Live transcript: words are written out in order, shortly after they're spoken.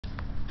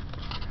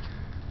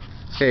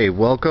Hey,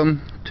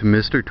 welcome to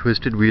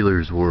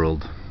Mrtwistedwheeler's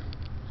world.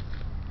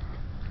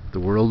 The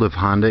world of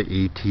Honda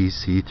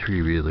ATC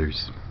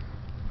 3-wheelers.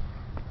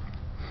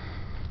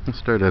 Let's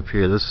start up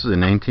here. This is a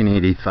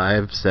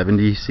 1985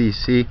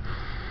 70cc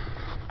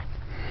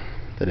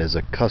that has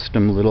a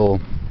custom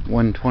little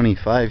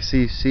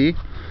 125cc,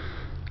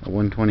 a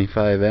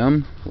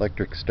 125M,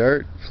 electric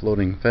start,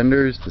 floating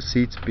fenders, the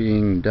seats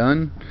being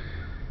done,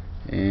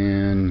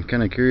 and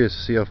kind of curious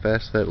to see how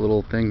fast that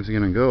little thing's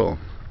gonna go.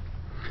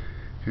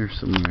 Here's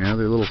some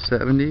other little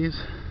 70s.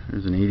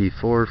 There's an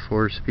 84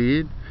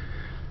 4-speed.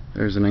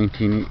 There's a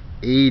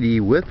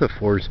 1980 with a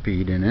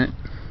 4-speed in it.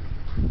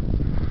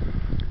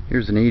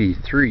 Here's an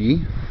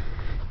 83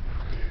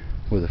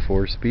 with a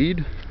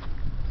 4-speed.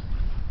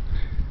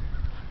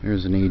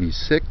 There's an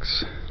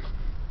 86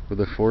 with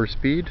a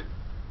 4-speed.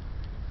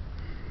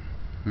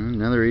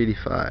 Another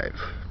 85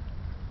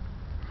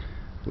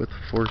 with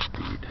a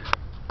 4-speed.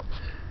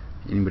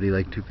 Anybody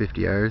like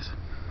 250Rs?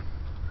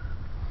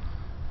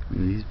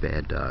 These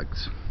bad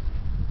dogs.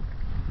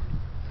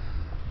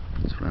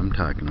 That's what I'm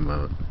talking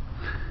about.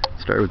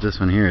 Start with this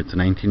one here. It's a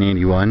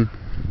 1981.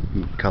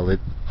 We call it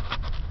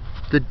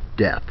the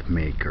Death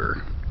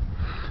Maker.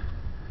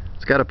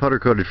 It's got a powder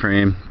coated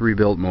frame,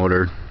 rebuilt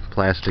motor.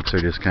 Plastics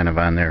are just kind of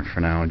on there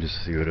for now, just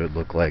to see what it would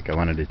look like. I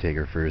wanted to take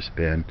her for a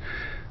spin.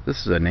 This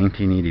is a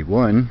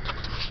 1981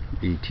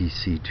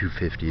 ATC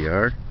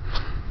 250R.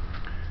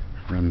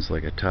 Runs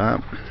like a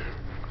top.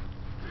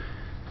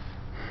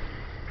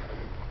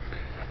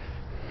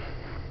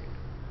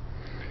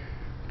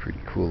 Pretty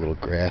cool little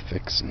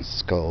graphics and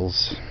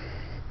skulls.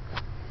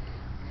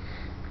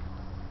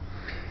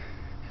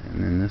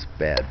 And then this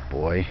bad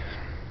boy.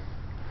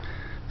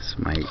 This is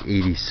my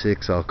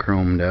 86 all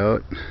chromed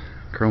out.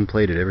 Chrome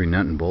plated every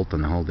nut and bolt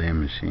on the whole damn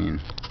machine.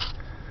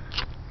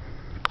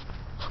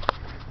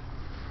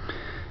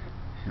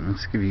 And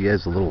let's give you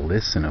guys a little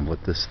listen of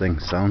what this thing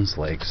sounds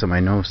like. I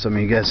know some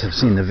of you guys have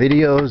seen the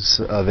videos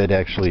of it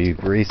actually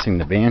racing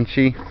the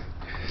Banshee.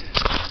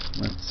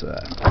 Let's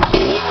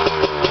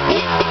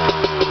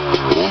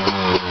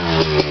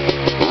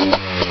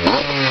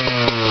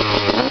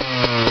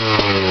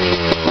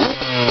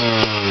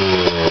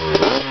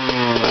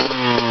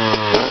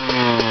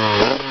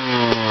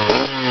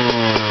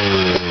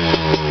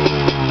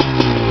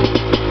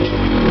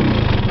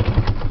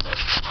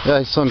yeah,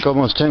 I sunk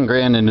almost 10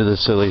 grand into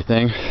this silly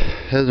thing.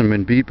 Hasn't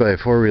been beat by a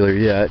 4-wheeler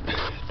yet.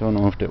 Don't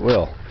know if it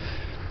will.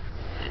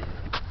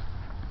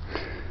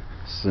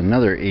 This is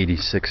another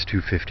 86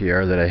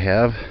 250R that I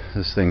have.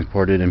 This thing's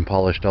ported and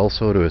polished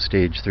also to a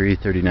stage 3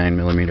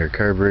 39mm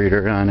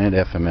carburetor on it,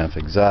 FMF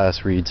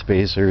exhaust, reed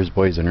spacers,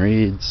 boys and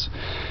reeds.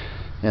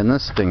 And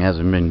this thing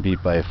hasn't been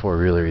beat by a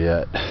 4-wheeler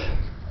yet.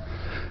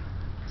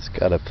 It's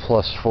got a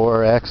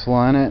 +4 axle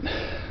on it.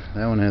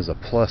 That one has a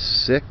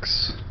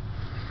 +6.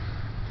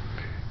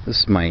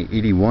 This is my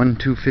 81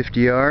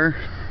 250R.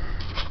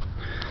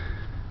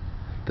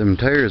 Them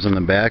tires on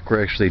the back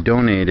were actually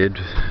donated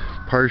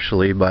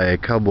partially by a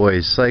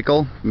Cowboys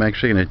Cycle. I'm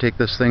actually going to take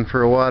this thing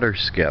for a water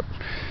skip.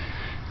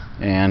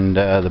 And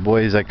the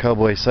boys at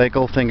Cowboy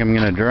Cycle think I'm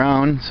going to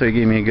drown, so he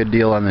gave me a good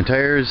deal on the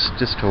tires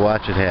just to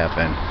watch it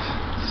happen.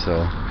 So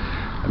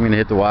I'm going to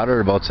hit the water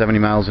at about 70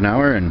 miles an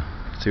hour and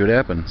see what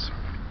happens.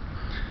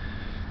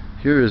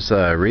 Here's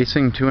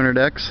Racing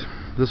 200X.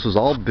 This was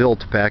all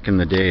built back in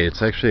the day.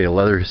 It's actually a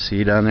leather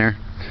seat on there.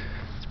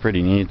 It's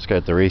pretty neat. It's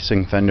got the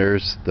racing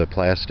fenders, the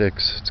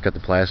plastics. It's got the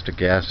plastic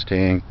gas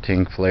tank,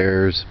 tank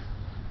flares,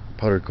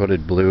 powder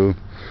coated blue.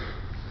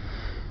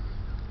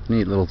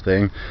 Neat little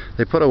thing.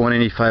 They put a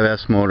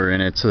 185S motor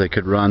in it so they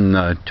could run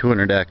the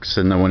 200X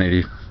and the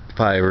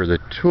 185 or the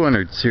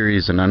 200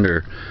 series and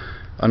under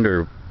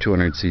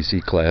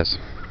 200cc class.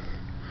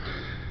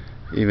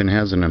 Even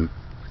has an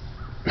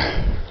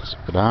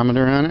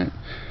speedometer on it.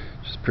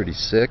 Which is pretty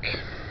sick.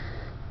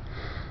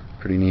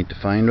 Pretty neat to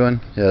find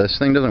one. Yeah, this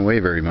thing doesn't weigh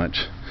very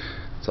much.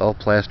 It's all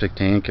plastic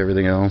tank,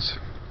 everything else.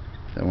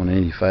 That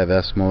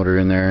 185S motor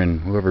in there,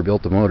 and whoever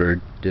built the motor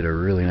did a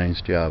really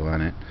nice job on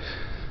it.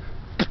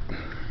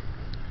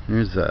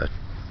 Here's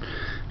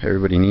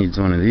everybody needs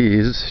one of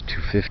these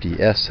 250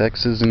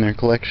 SXs in their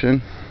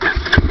collection.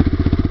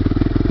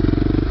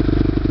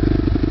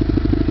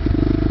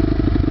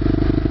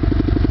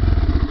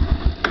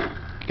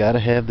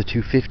 Gotta have the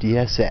 250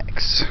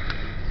 SX.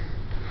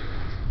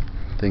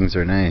 Things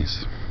are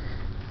nice.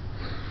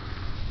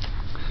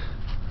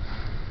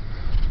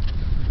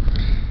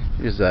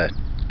 Here's a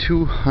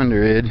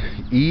 200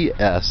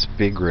 ES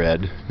Big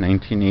Red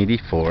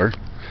 1984.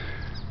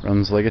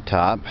 Runs like a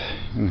top.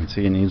 You can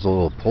see it needs a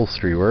little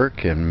upholstery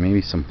work and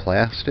maybe some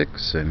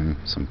plastics and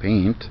some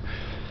paint.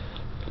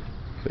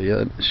 But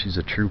yeah, she's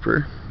a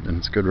trooper and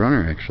it's a good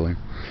runner actually.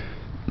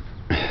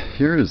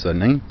 Here is a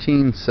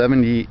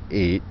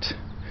 1978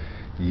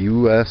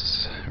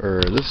 US,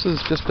 or this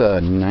is just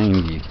a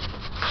 90.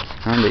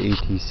 Honda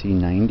ATC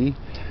 90.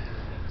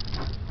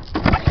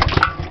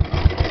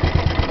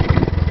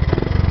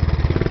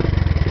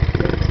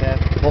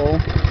 Half full.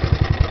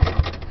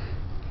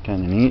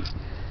 Kind of neat.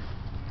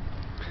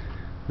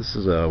 This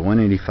This is a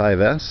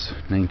 185S,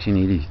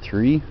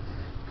 1983.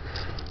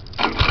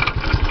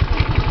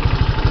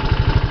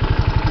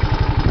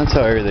 That's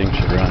how everything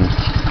should run.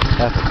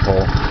 Half a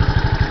pull,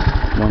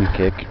 one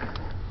kick.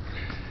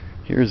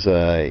 Here's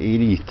a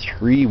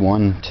 83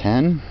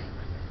 110.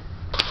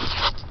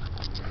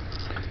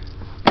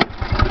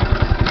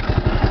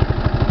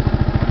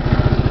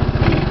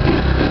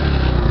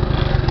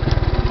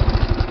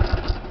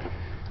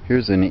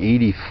 Here's an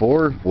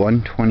 84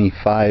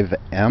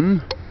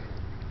 125M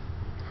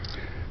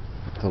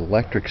with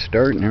electric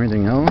start and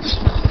everything else.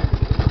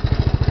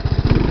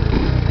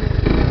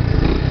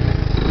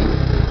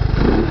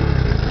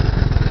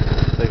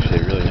 It's actually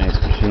a really nice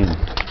machine.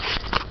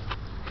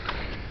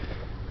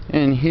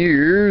 And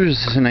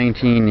here's a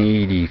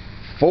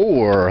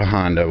 1984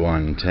 Honda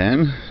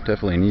 110.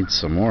 Definitely needs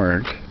some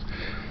work,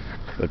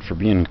 but for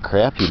being a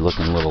crappy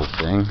looking little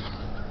thing,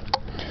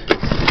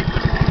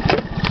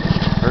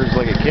 purrs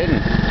like a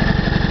kitten.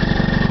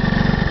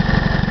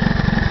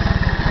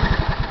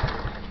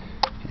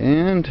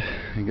 And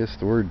I guess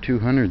the word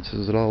 200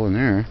 says it all in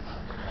there.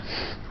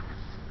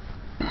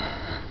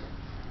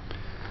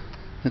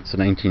 It's a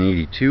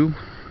 1982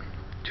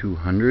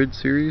 200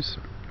 series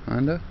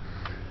Honda.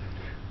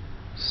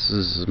 This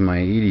is my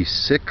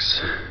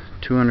 86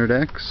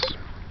 200X.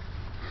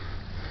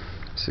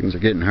 These things are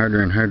getting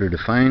harder and harder to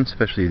find,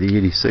 especially the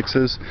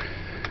 86s.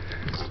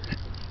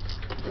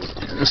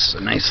 And this is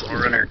a nice little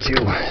runner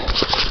too.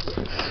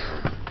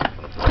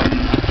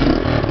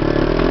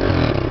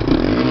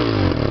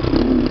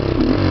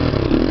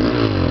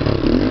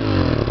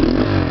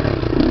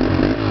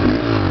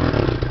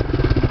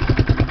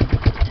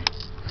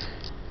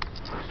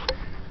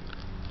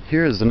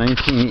 Here is the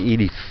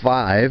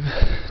 1985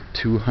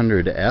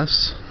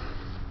 200S.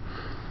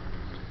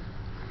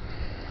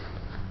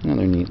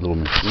 Another neat little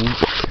machine.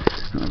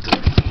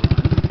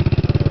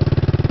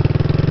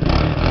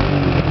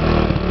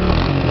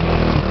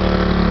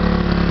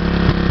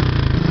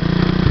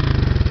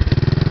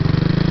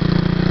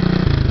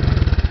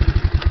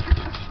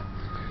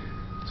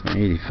 It's an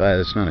 85.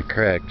 It's not a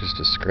crack, just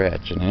a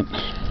scratch in it.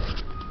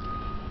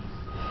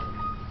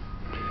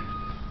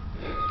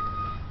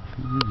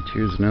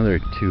 Here's another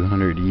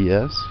 200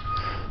 ES,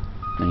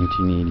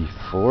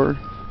 1984.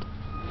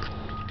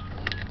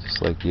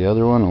 Just like the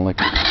other one,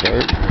 electric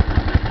start. So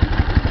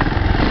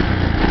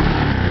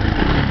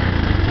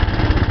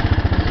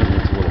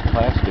it's a little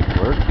plastic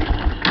work.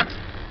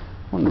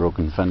 One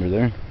broken fender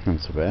there,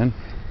 not so bad.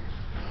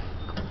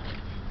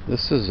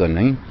 This is a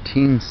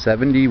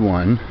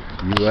 1971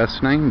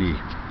 US 90.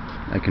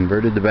 I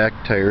converted the back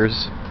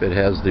tires. It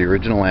has the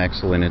original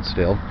axle in it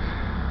still.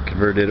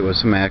 Converted it with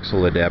some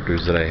axle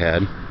adapters that I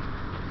had.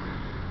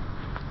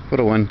 Put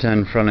a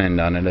 110 front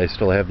end on it. I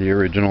still have the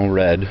original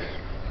red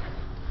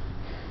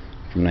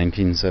from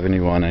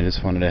 1971. I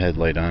just wanted a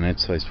headlight on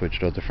it, so I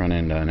switched out the front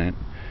end on it.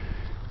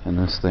 And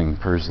this thing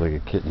purrs like a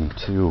kitten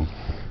too.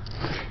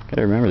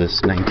 Gotta remember, this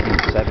is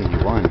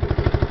 1971.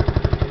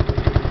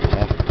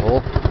 Half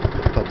pull,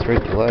 cuts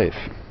right to life.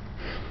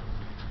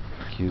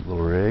 Cute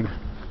little rig.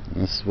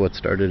 And this is what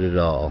started it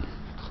all.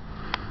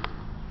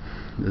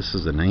 This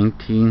is a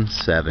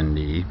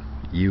 1970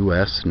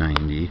 US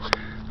 90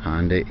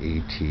 Honda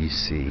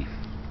ATC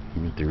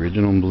with the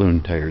original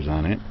balloon tires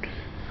on it,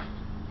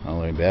 all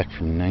the way back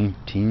from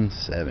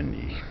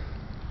 1970.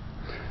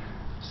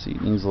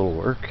 Seat needs a little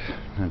work,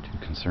 not too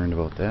concerned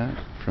about that.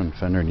 Front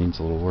fender needs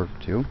a little work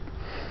too.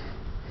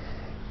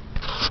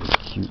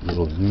 Cute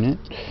little unit.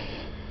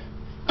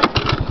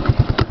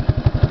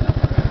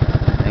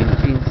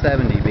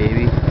 1970,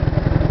 baby.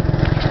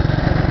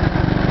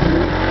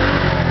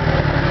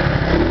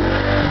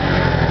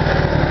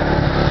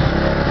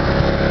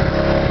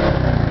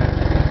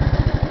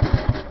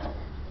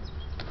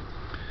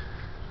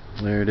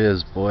 There it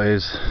is,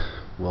 boys.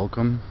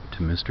 Welcome to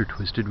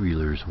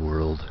Mrtwistedwheeler's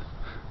world.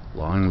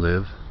 Long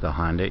live the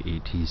Honda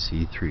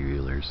ATC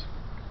 3-wheelers.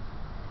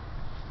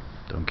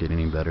 Don't get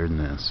any better than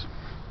this.